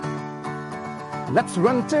Let's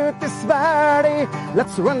run to Tiswari.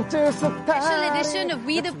 Let's run to Satari. Special edition of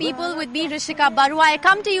We the People with me, Rishika Barua. I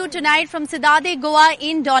come to you tonight from Sidade, Goa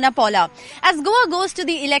in Donapaula. As Goa goes to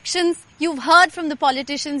the elections, you've heard from the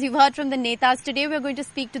politicians, you've heard from the netas. Today we're going to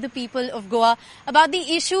speak to the people of Goa about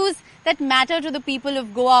the issues that matter to the people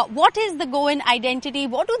of Goa. What is the Goan identity?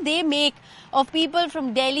 What do they make of people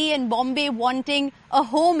from Delhi and Bombay wanting a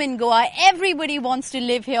home in Goa? Everybody wants to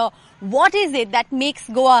live here. What is it that makes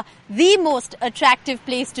Goa the most attractive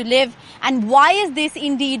place to live? And why is this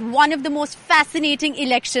indeed one of the most fascinating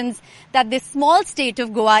elections that this small state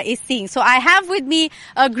of Goa is seeing? So I have with me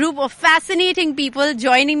a group of fascinating people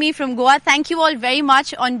joining me from Goa. Thank you all very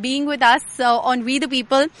much on being with us on We the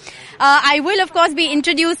People. I will of course be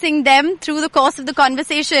introducing them through the course of the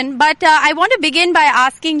conversation. But I want to begin by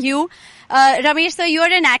asking you, Ramesh sir, you are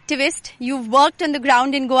an activist. You've worked on the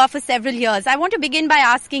ground in Goa for several years. I want to begin by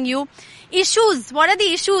asking you, issues. What are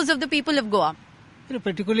the issues of the people of Goa?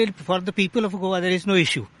 Particularly for the people of Goa, there is no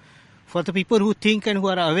issue. For the people who think and who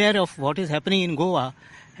are aware of what is happening in Goa,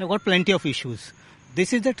 have got plenty of issues.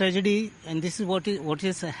 This is the tragedy, and this is what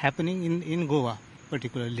is happening in Goa,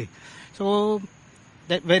 particularly. So,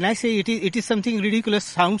 that when I say it is something ridiculous,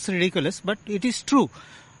 sounds ridiculous, but it is true.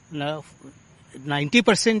 Now,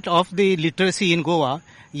 90% of the literacy in Goa,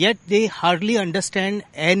 yet they hardly understand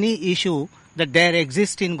any issue that there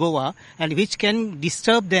exists in Goa and which can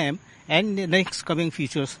disturb them and the next coming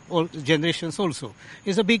futures or generations also.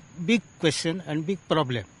 It's a big question and big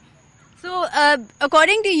problem. So,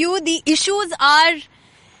 according to you, the issues are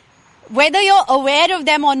whether you're aware of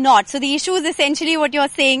them or not. So the issue is essentially what you're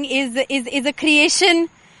saying is a creation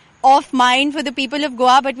of mind for the people of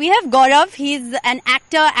Goa. But we have Gaurav. He's an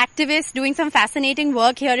actor, activist, doing some fascinating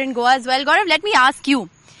work here in Goa as well. Gaurav, let me ask you,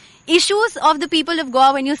 issues of the people of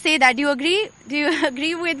Goa, when you say that, do you agree? Do you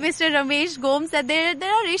agree with Mr. Ramesh Gomes that there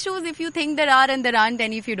are issues if you think there are and there aren't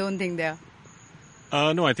any if you don't think there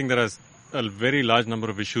are? No, I think there are a very large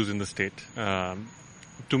number of issues in the state.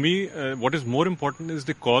 To me, what is more important is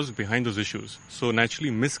the cause behind those issues. So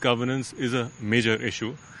naturally, misgovernance is a major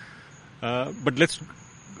issue. But let's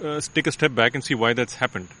take a step back and see why that's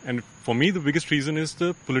happened. And for me, the biggest reason is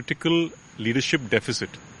the political leadership deficit.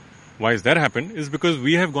 Why has that happened? Is because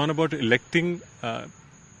we have gone about electing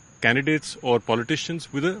candidates or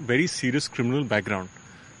politicians with a very serious criminal background.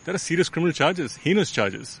 There are serious criminal charges, heinous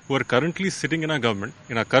charges, who are currently sitting in our government,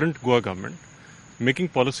 in our current Goa government, making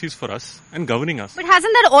policies for us and governing us. But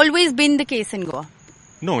hasn't that always been the case in Goa?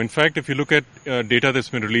 No, in fact, if you look at data that's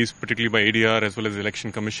been released, particularly by ADR as well as the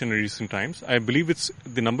Election Commission in recent times, I believe it's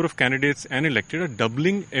the number of candidates and elected are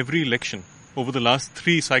doubling every election over the last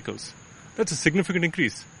 3 cycles. That's a significant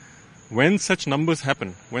increase. When such numbers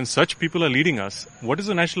happen, when such people are leading us, what is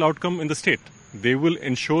the national outcome in the state? They will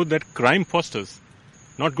ensure that crime fosters,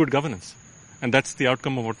 not good governance. And that's the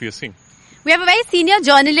outcome of what we are seeing. We have a very senior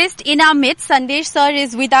journalist in our midst. Sandesh sir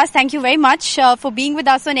is with us. Thank you very much for being with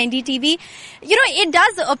us on NDTV. You know, it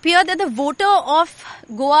does appear that the voter of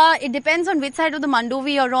Goa, it depends on which side of the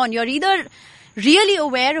Mandovi you're on. You're either really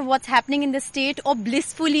aware of what's happening in the state or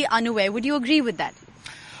blissfully unaware. Would you agree with that?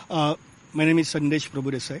 My name is Sandesh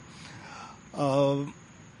Prabhudesai.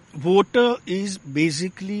 Voter is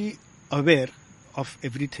basically aware of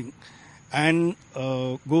everything. And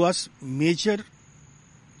Goa's major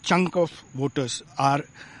chunk of voters are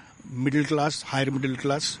middle class, higher middle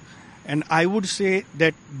class. And I would say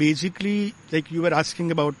that basically, like you were asking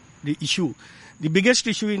about the issue, the biggest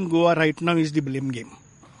issue in Goa right now is the blame game.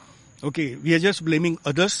 Okay, we are just blaming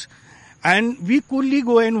others and we coolly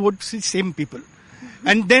go and vote the same people.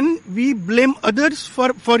 And then we blame others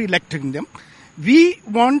for electing them. We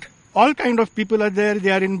want all kind of people are there.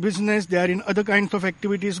 They are in business. They are in other kinds of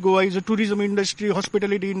activities. Goa is a tourism industry,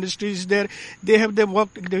 hospitality industry is there. They have their work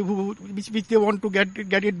which they want to get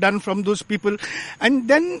it done from those people. And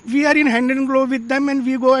then we are in hand in glove with them and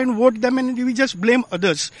we go and vote them and we just blame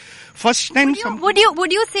others. First time. Would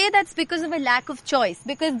you say that's because of a lack of choice?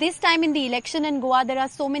 Because this time in the election in Goa, there are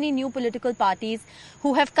so many new political parties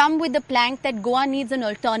who have come with the plank that Goa needs an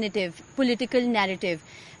alternative political narrative.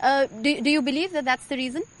 Do you believe that that's the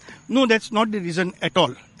reason? No, that's not the reason at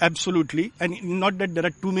all. Absolutely. And not that there are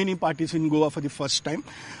too many parties in Goa for the first time.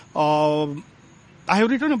 I have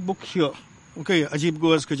written a book here. Okay, Ajib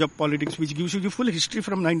Goa's Gajab Politics, which gives you the full history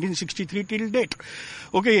from 1963 till date.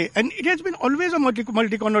 Okay, and it has been always a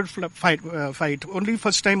multi-cornered fight. Only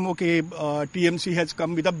first time, TMC has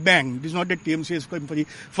come with a bang. It is not that TMC has come for the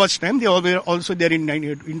first time. They were also there in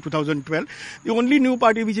 2012. The only new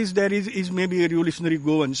party which is there is maybe a revolutionary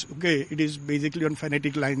Goans. Okay, it is basically on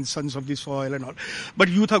fanatic lines, sons of the soil and all. But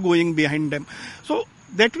youth are going behind them. So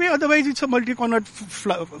that way, otherwise it's a multi-cornered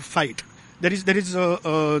fight. there is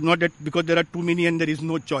not that because there are too many and there is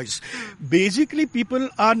no choice. Basically, people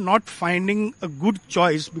are not finding a good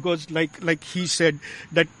choice because, like he said,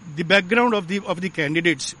 that the background of the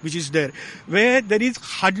candidates which is there, where there is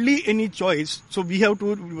hardly any choice. So we have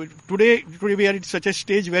to today we are at such a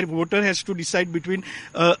stage where voter has to decide between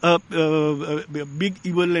a big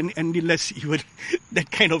evil and the less evil,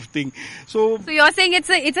 that kind of thing. So you're saying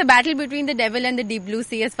it's a battle between the devil and the deep blue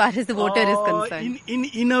sea as far as the voter is concerned.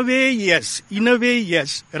 In a way, yes. In a way,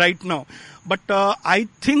 yes. Right now. But I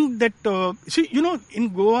think that, in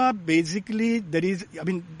Goa, basically, there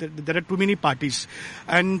are too many parties.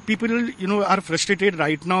 And people, are frustrated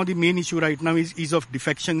right now. The main issue right now is of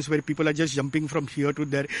defections, where people are just jumping from here to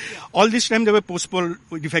there. Yeah. All this time, there were post-poll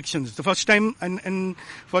defections. The first time, and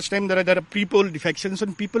first time there are pre-poll defections,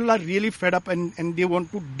 and people are really fed up and they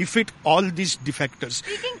want to defeat all these defectors.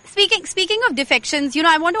 Speaking of defections,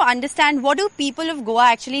 I want to understand, what do people of Goa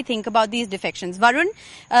actually think about these defections? Varun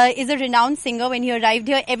is a renowned singer. When he arrived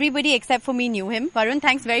here, everybody except for me knew him. Varun,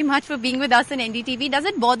 thanks very much for being with us on NDTV. Does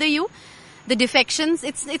it bother you, the defections?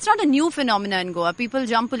 It's not a new phenomenon in Goa. People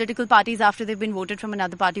jump political parties after they've been voted from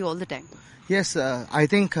another party all the time. Yes, I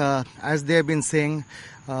think as they have been saying,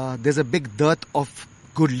 there's a big dearth of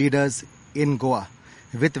good leaders in Goa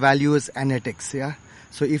with values and ethics. Yeah.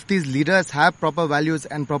 So if these leaders have proper values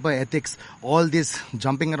and proper ethics, all this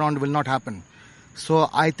jumping around will not happen. So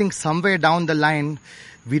I think somewhere down the line,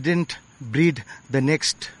 we didn't breed the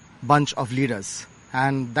next bunch of leaders.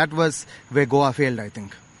 And that was where Goa failed, I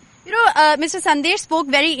think. Mr. Sandesh spoke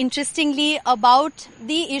very interestingly about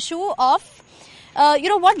the issue of,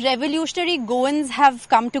 what revolutionary Goans have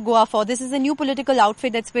come to Goa for. This is a new political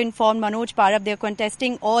outfit that's been formed, Manoj Parab. They're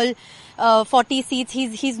contesting all 40 seats.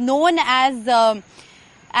 He's known as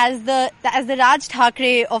the Raj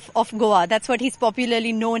Thackeray of Goa. That's what he's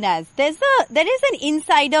popularly known as. There is an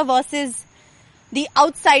insider versus the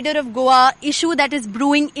outsider of Goa issue that is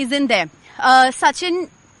brewing, isn't there? Sachin,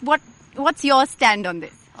 what's your stand on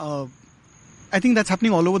this? I think that's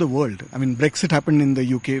happening all over the world. I mean, Brexit happened in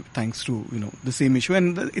the UK thanks to, the same issue.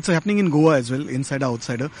 And it's happening in Goa as well, insider,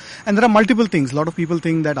 outsider. And there are multiple things. A lot of people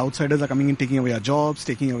think that outsiders are coming in, taking away our jobs,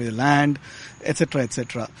 taking away the land, etc.,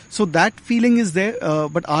 etc. So that feeling is there.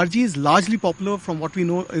 But RG is largely popular from what we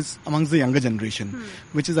know is amongst the younger generation,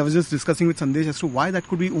 which is, I was just discussing with Sandesh as to why that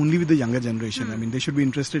could be only with the younger generation. I mean, they should be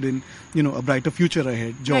interested in, a brighter future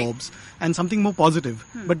ahead, jobs, and something more positive.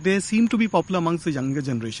 But they seem to be popular amongst the younger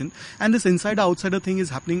generation. And this insider-outsider thing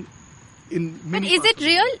is happening in many But is it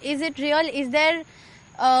real? Is it real? Is there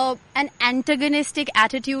an antagonistic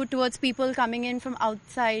attitude towards people coming in from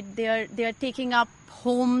outside? They are taking up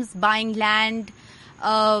homes, buying land.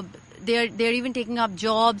 They're even taking up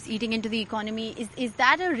jobs, eating into the economy. Is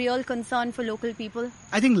that a real concern for local people?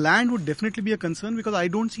 I think land would definitely be a concern because I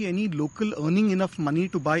don't see any local earning enough money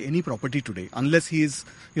to buy any property today unless he is,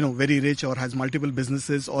 very rich or has multiple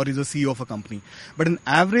businesses or is a CEO of a company. But an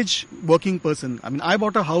average working person, I mean, I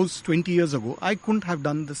bought a house 20 years ago. I couldn't have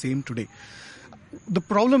done the same today. The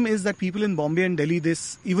problem is that people in Bombay and Delhi,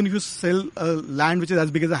 even if you sell a land which is as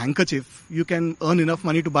big as a handkerchief, you can earn enough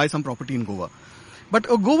money to buy some property in Goa. But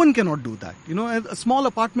a Goan cannot do that. A small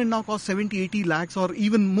apartment now costs 70, 80 lakhs or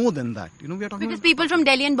even more than that. We are talking because people from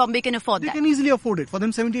Delhi and Bombay can afford that. They can easily afford it. For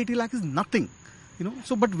them, 70, 80 lakhs is nothing.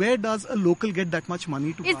 So but where does a local get that much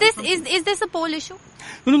money to buy something? Is this a poll issue?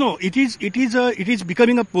 No. It is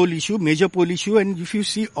becoming a poll issue, major poll issue, and if you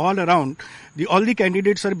see all around, all the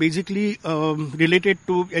candidates are basically related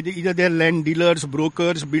to either their land dealers,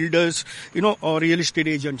 brokers, builders, or real estate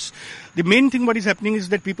agents. The main thing what is happening is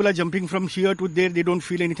that people are jumping from here to there. They don't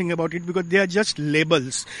feel anything about it because they are just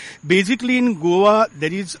labels. Basically, in Goa,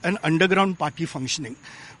 there is an underground party functioning.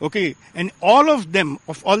 Okay, and all of them,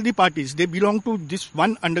 of all the parties, they belong to this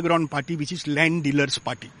one underground party, which is Land Dealers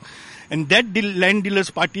Party. And that Land Dealers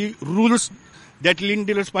Party rules, that Land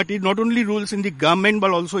Dealers Party not only rules in the government, but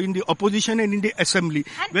also in the opposition and in the assembly,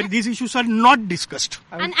 where these issues are not discussed.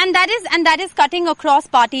 And that is cutting across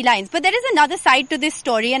party lines. But there is another side to this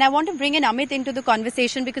story, and I want to bring in Amit into the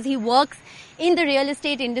conversation because he works in the real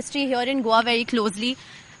estate industry here in Goa very closely.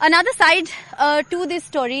 Another side to this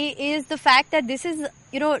story is the fact that this is,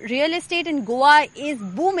 real estate in Goa is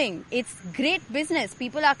booming. It's great business.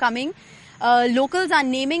 People are coming. Locals are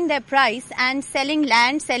naming their price and selling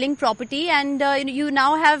land, selling property. And you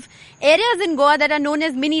now have areas in Goa that are known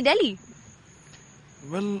as mini Delhi.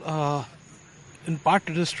 Well, in part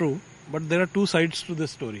it is true, but there are two sides to this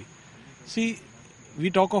story. See, we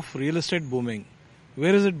talk of real estate booming.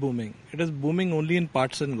 Where is it booming? It is booming only in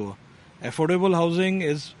parts in Goa. Affordable housing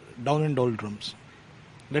is down in doldrums.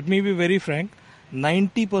 Let me be very frank,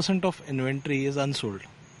 90% of inventory is unsold.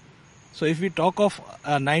 So if we talk of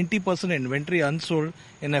 90% inventory unsold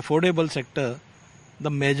in affordable sector,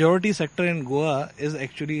 the majority sector in Goa is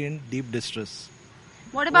actually in deep distress.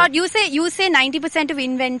 What about you say 90% of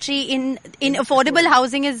inventory in affordable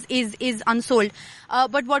housing is unsold.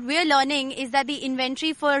 But what we're learning is that the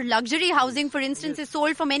inventory for luxury housing, for instance, is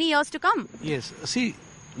sold for many years to come. Yes. See,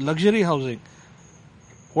 luxury housing.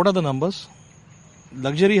 What are the numbers?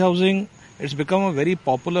 Luxury housing, it's become a very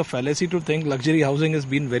popular fallacy to think luxury housing has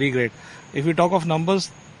been very great. If we talk of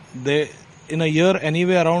numbers, in a year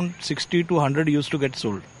anywhere around 60 to 100 used to get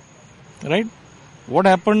sold. Right? What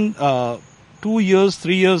happened 2 years,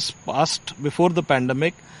 3 years past before the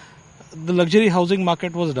pandemic, the luxury housing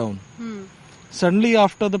market was down. Suddenly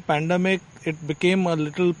after the pandemic, it became a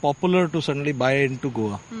little popular to suddenly buy into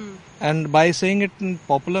Goa. And by saying it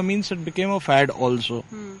popular means it became a fad also.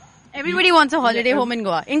 Everybody wants a holiday home in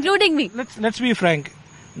Goa, including me. Let's be frank.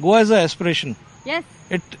 Goa is an aspiration. Yes.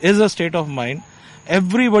 It is a state of mind.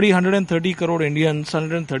 Everybody, 130 crore Indians,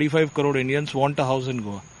 135 crore Indians want a house in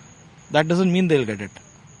Goa. That doesn't mean they'll get it.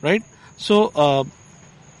 Right? So,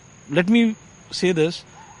 let me say this.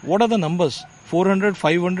 What are the numbers? 400,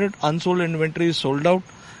 500 unsold inventory is sold out.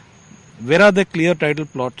 Where are the clear title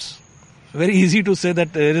plots? Very easy to say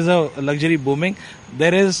that there is a luxury booming.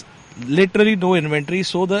 There is literally no inventory,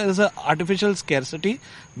 so there is an artificial scarcity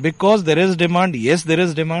because there is demand. Yes, there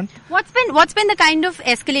is demand. What's been the kind of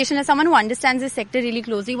escalation, as someone who understands this sector really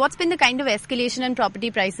closely, what's been the kind of escalation in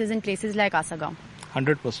property prices in places like Asagaon?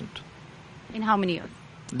 100%. In how many years?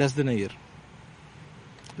 Less than a year.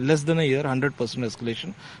 100%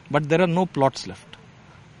 escalation. But there are no plots left.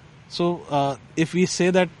 So, if we say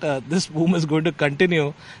that this boom is going to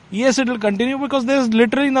continue, yes, it will continue because there is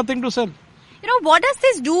literally nothing to sell. You know, what does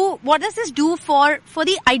this do? What does this do for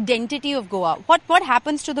the identity of Goa? What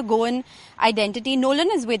happens to the Goan identity?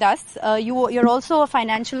 Nolan is with us. You're also a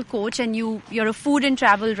financial coach and you're a food and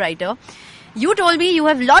travel writer. You told me you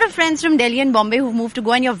have a lot of friends from Delhi and Bombay who've moved to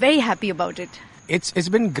Goa and you're very happy about it. It's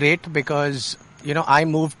been great because, I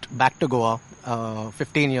moved back to Goa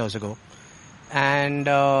 15 years ago. And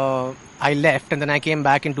I left and then I came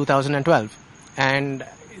back in 2012. And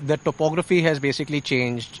the topography has basically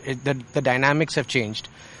changed. The dynamics have changed.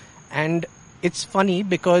 And it's funny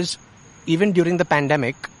because even during the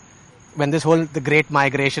pandemic, when the great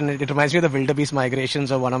migration, it reminds me of the wildebeest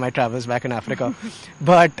migrations of one of my travels back in Africa.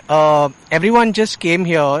 But everyone just came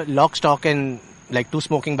here, lock, stock and like 2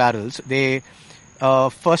 smoking barrels. They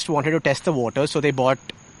first wanted to test the water. So they bought,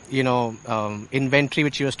 inventory,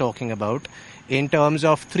 which you was talking about, in terms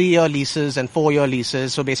of 3-year leases and 4-year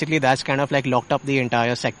leases. So basically that's kind of like locked up the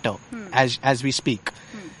entire sector as we speak.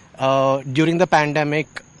 During the pandemic,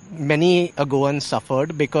 many Goans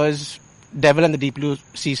suffered because devil and the deep blue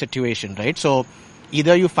sea situation, right? So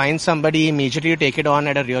either you find somebody immediately to take it on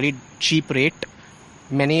at a really cheap rate.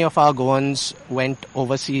 Many of our Goans went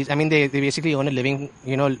overseas. I mean, they basically earn a living,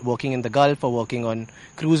 working in the Gulf or working on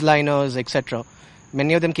cruise liners, etc.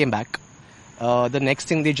 Many of them came back. The next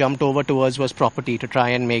thing they jumped over towards was property to try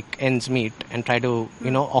and make ends meet and try to,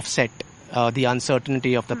 offset the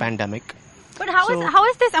uncertainty of the pandemic. But how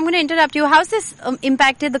is this, I'm going to interrupt you, how has this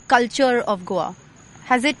impacted the culture of Goa?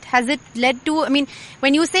 Has it led to,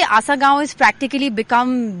 when you say Asagaon has practically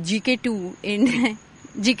become GK2 in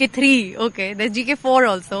GK3, okay, there's GK4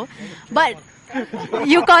 also, but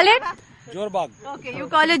you call it? Jorbag. Okay, you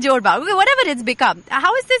call it Jorbag. Okay, whatever it's become.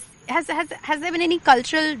 How is this, has there been any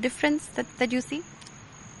cultural difference that you see?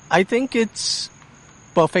 I think it's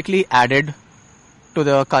perfectly added to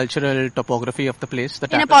the cultural topography of the place.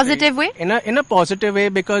 The in a positive way? In a positive way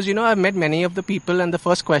because, I've met many of the people and the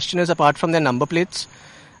first question is apart from their number plates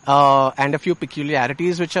and a few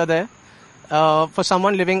peculiarities which are there. For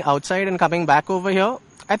someone living outside and coming back over here,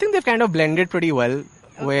 I think they've kind of blended pretty well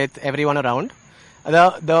with everyone around.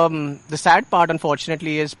 The sad part,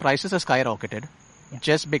 unfortunately, is prices have skyrocketed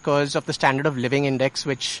just because of the standard of living index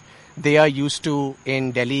which they are used to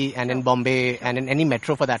in Delhi and in Bombay and in any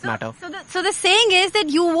metro for that matter. So the saying is that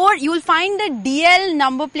you'll find the DL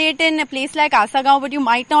number plate in a place like Asagaon, but you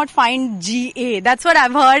might not find GA. That's what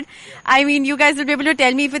I've heard. I mean, you guys will be able to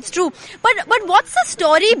tell me if it's true. But what's the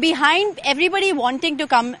story behind everybody wanting to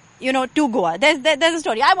come, to Goa? There's a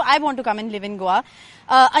story. I want to come and live in Goa.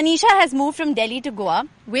 Anisha has moved from Delhi to Goa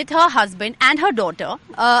with her husband and her daughter.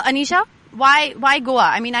 Anisha, why Goa?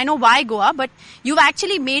 I mean, I know why Goa, but you've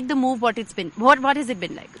actually made the move. What has it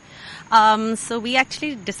been like? So we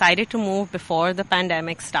actually decided to move before the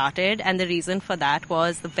pandemic started, and the reason for that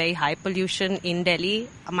was the very high pollution in Delhi.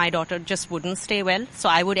 My daughter just wouldn't stay well, so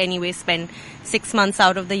I would anyway spend 6 months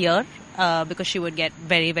out of the year because she would get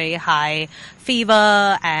very, very high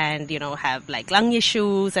fever and, have like lung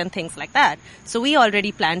issues and things like that. So we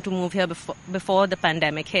already planned to move here before the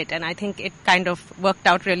pandemic hit, and I think it kind of worked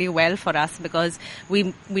out really well for us because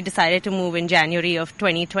we decided to move in January of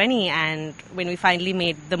 2020, and when we finally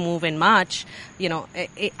made the move in March,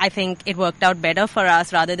 I think it worked out better for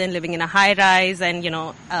us rather than living in a high rise and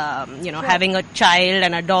having a child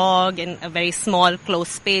and a dog in a very small close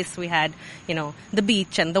space. We had the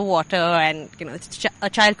beach and the water, and a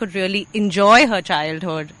child could really enjoy her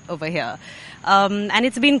childhood over here. And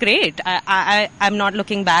it's been great. I'm not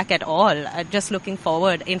looking back at all. Just looking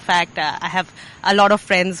forward. In fact, I have a lot of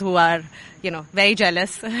friends who are, very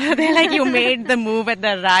jealous. They're like, you made the move at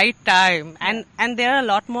the right time. And there are a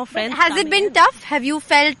lot more friends. But has it been tough? Have you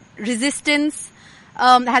felt resistance?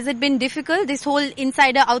 Has it been difficult? This whole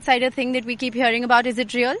insider-outsider thing that we keep hearing about, is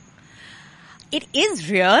it real? It is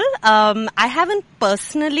real. I haven't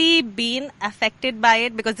personally been affected by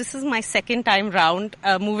it because this is my second time round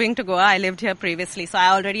moving to Goa. I lived here previously, so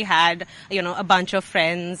I already had, a bunch of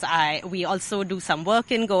friends. We also do some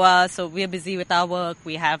work in Goa, so we're busy with our work.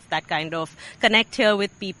 We have that kind of connect here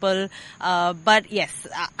with people. But yes,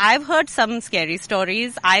 I've heard some scary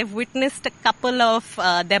stories. I've witnessed a couple of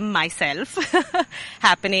them myself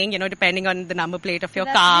happening, depending on the number plate of your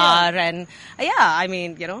car. And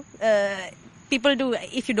people do,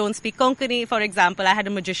 if you don't speak Konkani, for example. I had a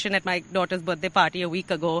magician at my daughter's birthday party a week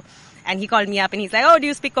ago, and he called me up and he's like, oh, do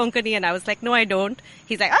you speak Konkani? And I was like, no, I don't.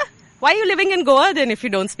 He's like, why are you living in Goa then if you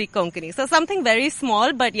don't speak Konkani? So something very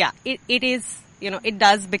small, but yeah, it is, it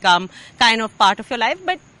does become kind of part of your life,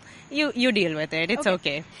 but you deal with it. It's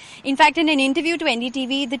okay. In fact, in an interview to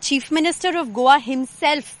NDTV, the Chief Minister of Goa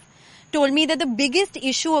himself told me that the biggest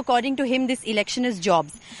issue, according to him, this election is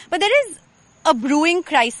jobs. But there is a brewing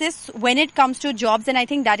crisis when it comes to jobs, and I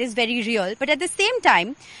think that is very real. But at the same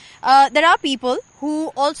time, there are people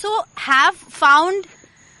who also have found,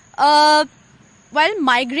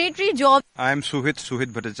 migratory jobs. I'm Suhit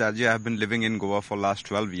Bhattacharya. I have been living in Goa for last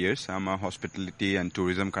 12 years. I'm a hospitality and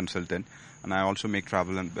tourism consultant, and I also make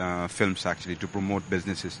travel and films actually to promote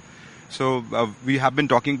businesses. So we have been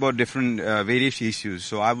talking about different various issues.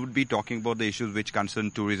 So I would be talking about the issues which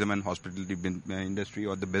concern tourism and hospitality industry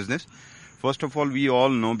or the business. First of all, we all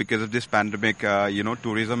know because of this pandemic,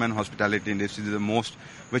 tourism and hospitality industry is the most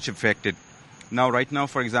which affected. Now, right now,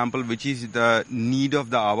 for example, which is the need of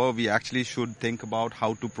the hour, we actually should think about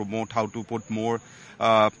how to promote, how to put more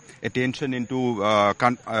attention into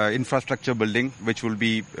infrastructure building, which will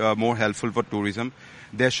be more helpful for tourism.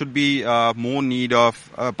 There should be more need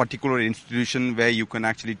of a particular institution where you can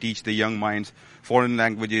actually teach the young minds foreign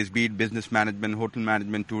languages, be it business management, hotel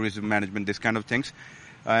management, tourism management, this kind of things.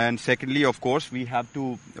 And secondly, of course, we have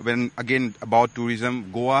to, about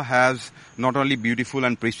tourism, Goa has not only beautiful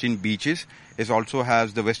and pristine beaches, it also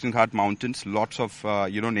has the Western Ghat Mountains, lots of,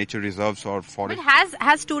 nature reserves or forests. But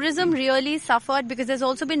has tourism really suffered? Because there's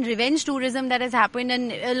also been revenge tourism that has happened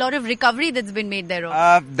and a lot of recovery that's been made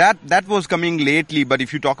thereof. That was coming lately, but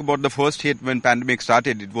if you talk about the first hit when pandemic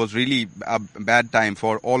started, it was really a bad time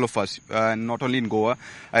for all of us, not only in Goa,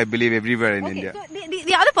 I believe everywhere in India. So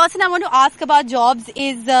the other person I want to ask about jobs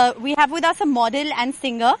is, we have with us a model and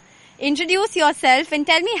singer. Introduce yourself and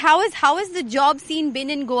tell me how is the job scene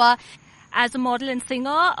been in Goa? As a model and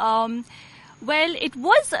singer, it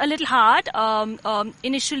was a little hard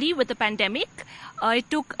initially with the pandemic. It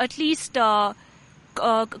took at least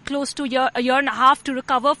close to a year and a half to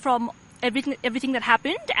recover from everything that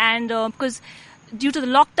happened, and because due to the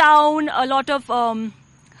lockdown, a lot of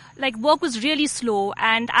work was really slow,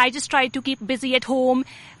 and I just tried to keep busy at home.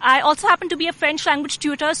 I also happen to be a French language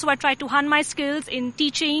tutor, so I tried to hone my skills in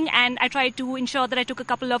teaching, and I tried to ensure that I took a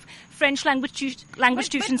couple of French language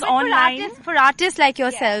tuitions online. For artists like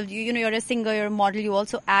yourself, you're a singer, you're a model, you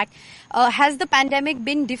also act. Has the pandemic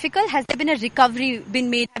been difficult? Has there been a recovery been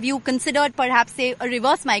made? Have you considered perhaps, say, a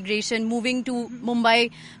reverse migration, moving to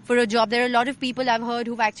Mumbai for a job? There are a lot of people I've heard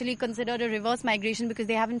who've actually considered a reverse migration because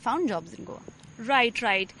they haven't found jobs in Goa.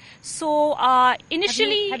 Right. So,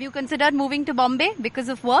 initially... Have you considered moving to Bombay because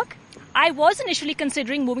of work? I was initially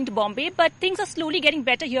considering moving to Bombay, but things are slowly getting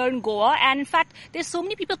better here in Goa. And in fact, there's so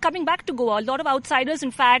many people coming back to Goa. A lot of outsiders, in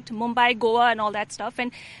fact, Mumbai, Goa and all that stuff.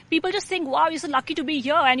 And people just think, wow, you're so lucky to be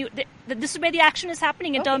here. And this is where the action is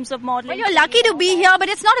happening in terms of modeling. Well, you're lucky to be here, but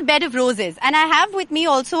it's not a bed of roses. And I have with me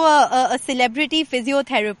also a celebrity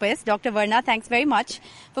physiotherapist, Dr. Varna. Thanks very much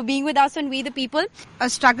for being with us on We the People. A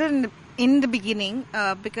struggle in the beginning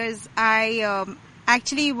because I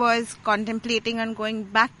actually was contemplating on going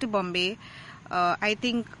back to Bombay, I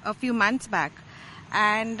think a few months back.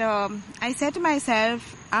 And I said to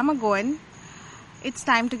myself, I'm a Goan. it's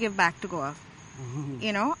time to give back to Goa.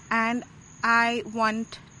 And I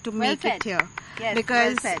want to make it here. Yes,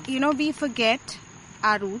 because, we forget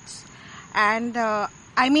our roots. And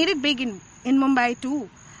I made it big in Mumbai too.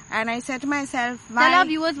 And I said to myself, why? Tell our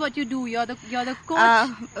viewers what you do. You're the coach.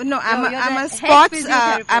 No, I'm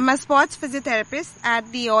a sports physiotherapist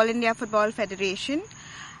at the All India Football Federation.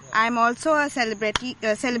 I'm also a celebrity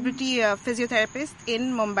physiotherapist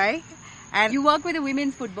in Mumbai. And you work with a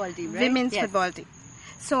women's football team, right? Women's football team.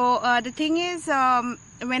 So the thing is,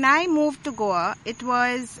 when I moved to Goa, it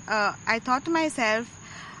was I thought to myself,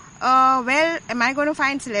 am I going to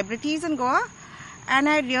find celebrities in Goa? And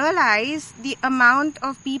I realized the amount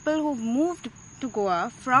of people who moved to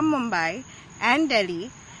Goa from Mumbai and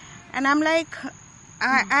Delhi, and I'm like,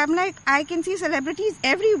 I can see celebrities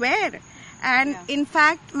everywhere. And in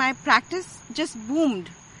fact, my practice just boomed.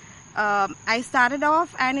 I started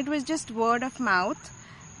off, and it was just word of mouth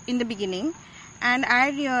in the beginning, and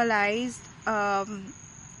I realized, and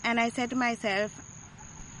I said to myself,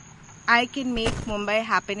 I can make Mumbai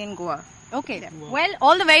happen in Goa. Okay. Well,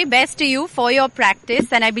 all the very best to you for your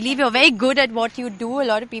practice, and I believe you're very good at what you do. A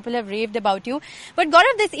lot of people have raved about you. But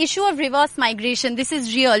Gaurav, this issue of reverse migration, this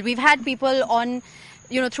is real. We've had people on,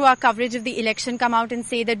 through our coverage of the election come out and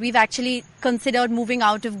say that we've actually considered moving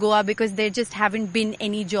out of Goa because there just haven't been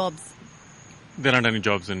any jobs. There aren't any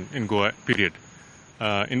jobs in Goa, period.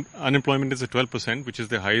 Unemployment is at 12%, which is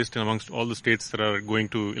the highest amongst all the states that are going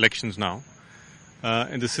to elections now.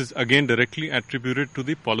 And this is again directly attributed to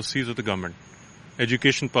the policies of the government.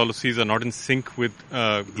 Education policies are not in sync with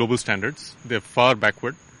global standards. They're far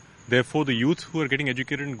backward. Therefore, the youth who are getting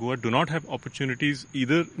educated in Goa do not have opportunities,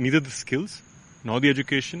 neither the skills, nor the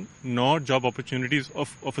education, nor job opportunities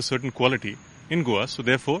of a certain quality in Goa. So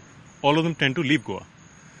therefore, all of them tend to leave Goa.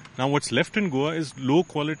 Now what's left in Goa is low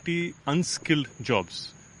quality, unskilled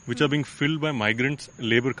jobs, which are being filled by migrants,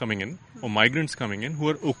 labor coming in, or migrants coming in who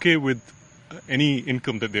are okay with any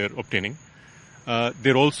income that they're obtaining.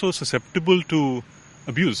 They're also susceptible to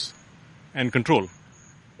abuse and control.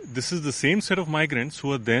 This is the same set of migrants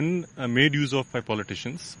who are then made use of by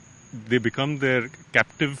politicians. They become their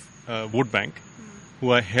captive vote bank,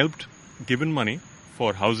 who are helped, given money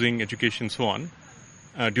for housing, education, so on,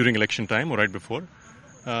 during election time or right before,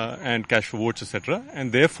 and cash for votes, etc.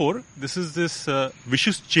 And therefore, this is this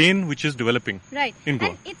vicious chain which is developing in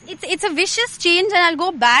Goa. And it's a vicious change, and I'll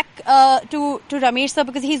go back to Ramesh sir,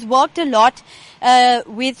 because he's worked a lot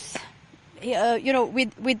with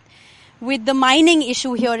the mining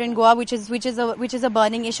issue here in Goa, which is a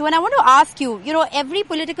burning issue. And I want to ask you, every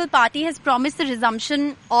political party has promised the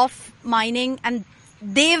resumption of mining, and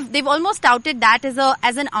they've almost touted that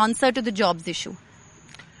as an answer to the jobs issue.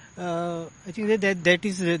 I think that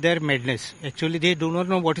is their madness. Actually, they do not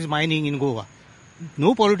know what is mining in Goa.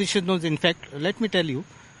 No politician knows. In fact, let me tell you,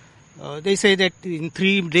 they say that in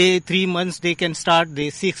 3 months they can start,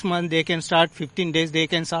 6 months they can start, 15 days they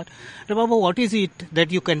can start. Baba, what is it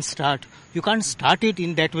that you can start? You can't start it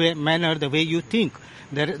in that manner, the way you think.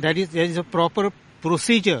 There is a proper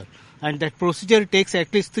procedure, and that procedure takes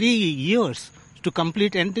at least 3 years to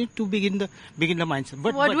complete and to begin the mines.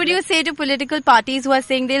 But what would you say to political parties who are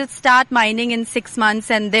saying they'll start mining in 6 months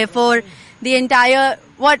and therefore the entire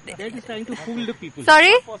That is trying to fool the people. Sorry?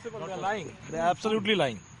 It's not possible. They're lying. They're absolutely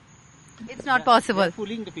lying. It's not possible. They're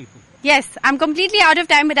fooling the people. Yes, I'm completely out of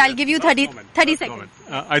time, but I'll give you 30 seconds.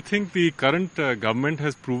 I think the current government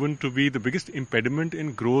has proven to be the biggest impediment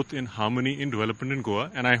in growth, in harmony, in development in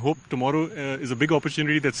Goa. And I hope tomorrow is a big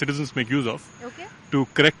opportunity that citizens make use of to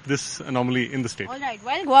correct this anomaly in the state. All right.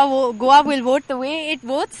 Well, Goa will vote the way it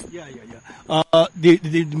votes. Yeah.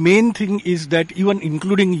 The main thing is that even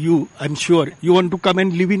including you, I'm sure, you want to come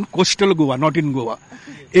and live in coastal Goa, not in Goa.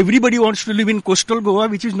 Everybody wants to live in coastal Goa,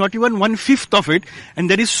 which is not even 1/5 of it. And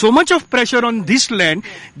there is so much of pressure on this land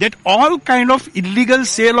that all kind of illegal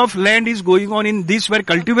sale of land is going on in this, where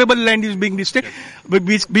cultivable land is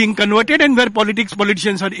being converted and where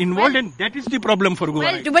politicians are involved, and that is the problem for Goa.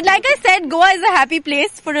 Well, but like I said, Goa is a happy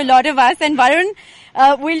place for a lot of us, and Varun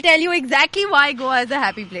will tell you exactly why Goa is a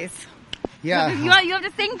happy place. Yeah. You have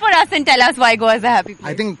to sing for us and tell us why Goa is a happy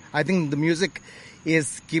place. I think the music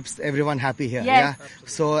keeps everyone happy here. Yes. Yeah.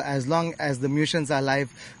 So as long as the musicians are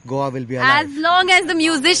alive, Goa will be alive. As long as the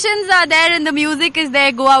musicians are there and the music is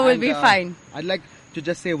there, Goa will be fine. I'd like to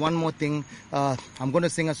just say one more thing. I'm going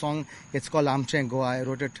to sing a song. It's called Amche in Goa. I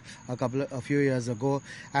wrote it a few years ago,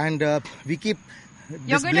 and we keep.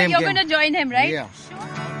 You're going to join him, right? Yeah. Sure.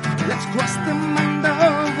 Let's cross the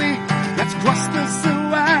Mandovi. Let's cross the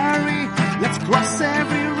Sawari. Let's cross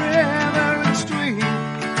every river and stream.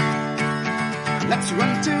 Let's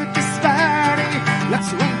run to Kispari.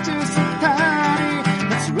 Let's run to Santari.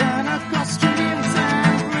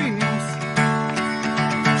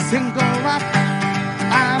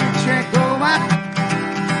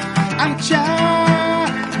 amcha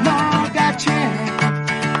mogache.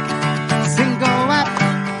 Sing go up,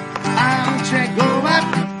 amche go up.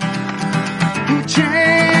 Uche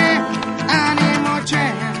animoche.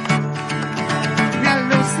 We are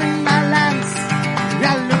losing balance, we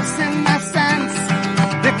are losing our sense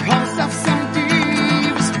because of some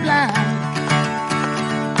thieves' plan.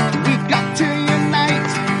 We got to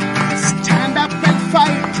unite, stand up and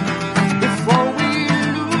fight before we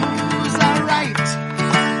lose our right.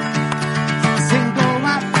 Sing go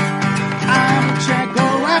up, amcha go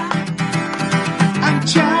up,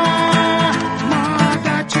 amcha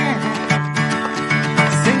mogache.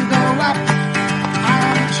 Sing go up,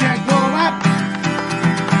 amcha go up,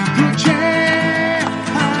 uche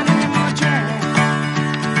animoche.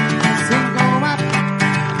 Sing go up,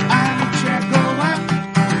 amcha go up.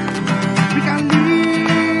 We can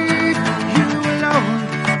leave you alone.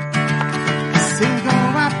 Sing go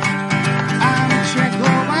up, amcha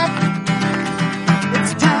go up.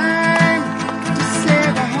 It's time to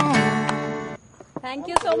save a home. Thank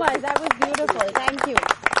you so much. That was beautiful. Thank you.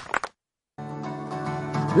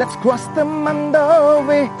 Let's cross the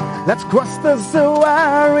Mandovi, let's cross the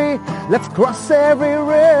Zawari, let's cross every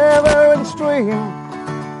river and stream.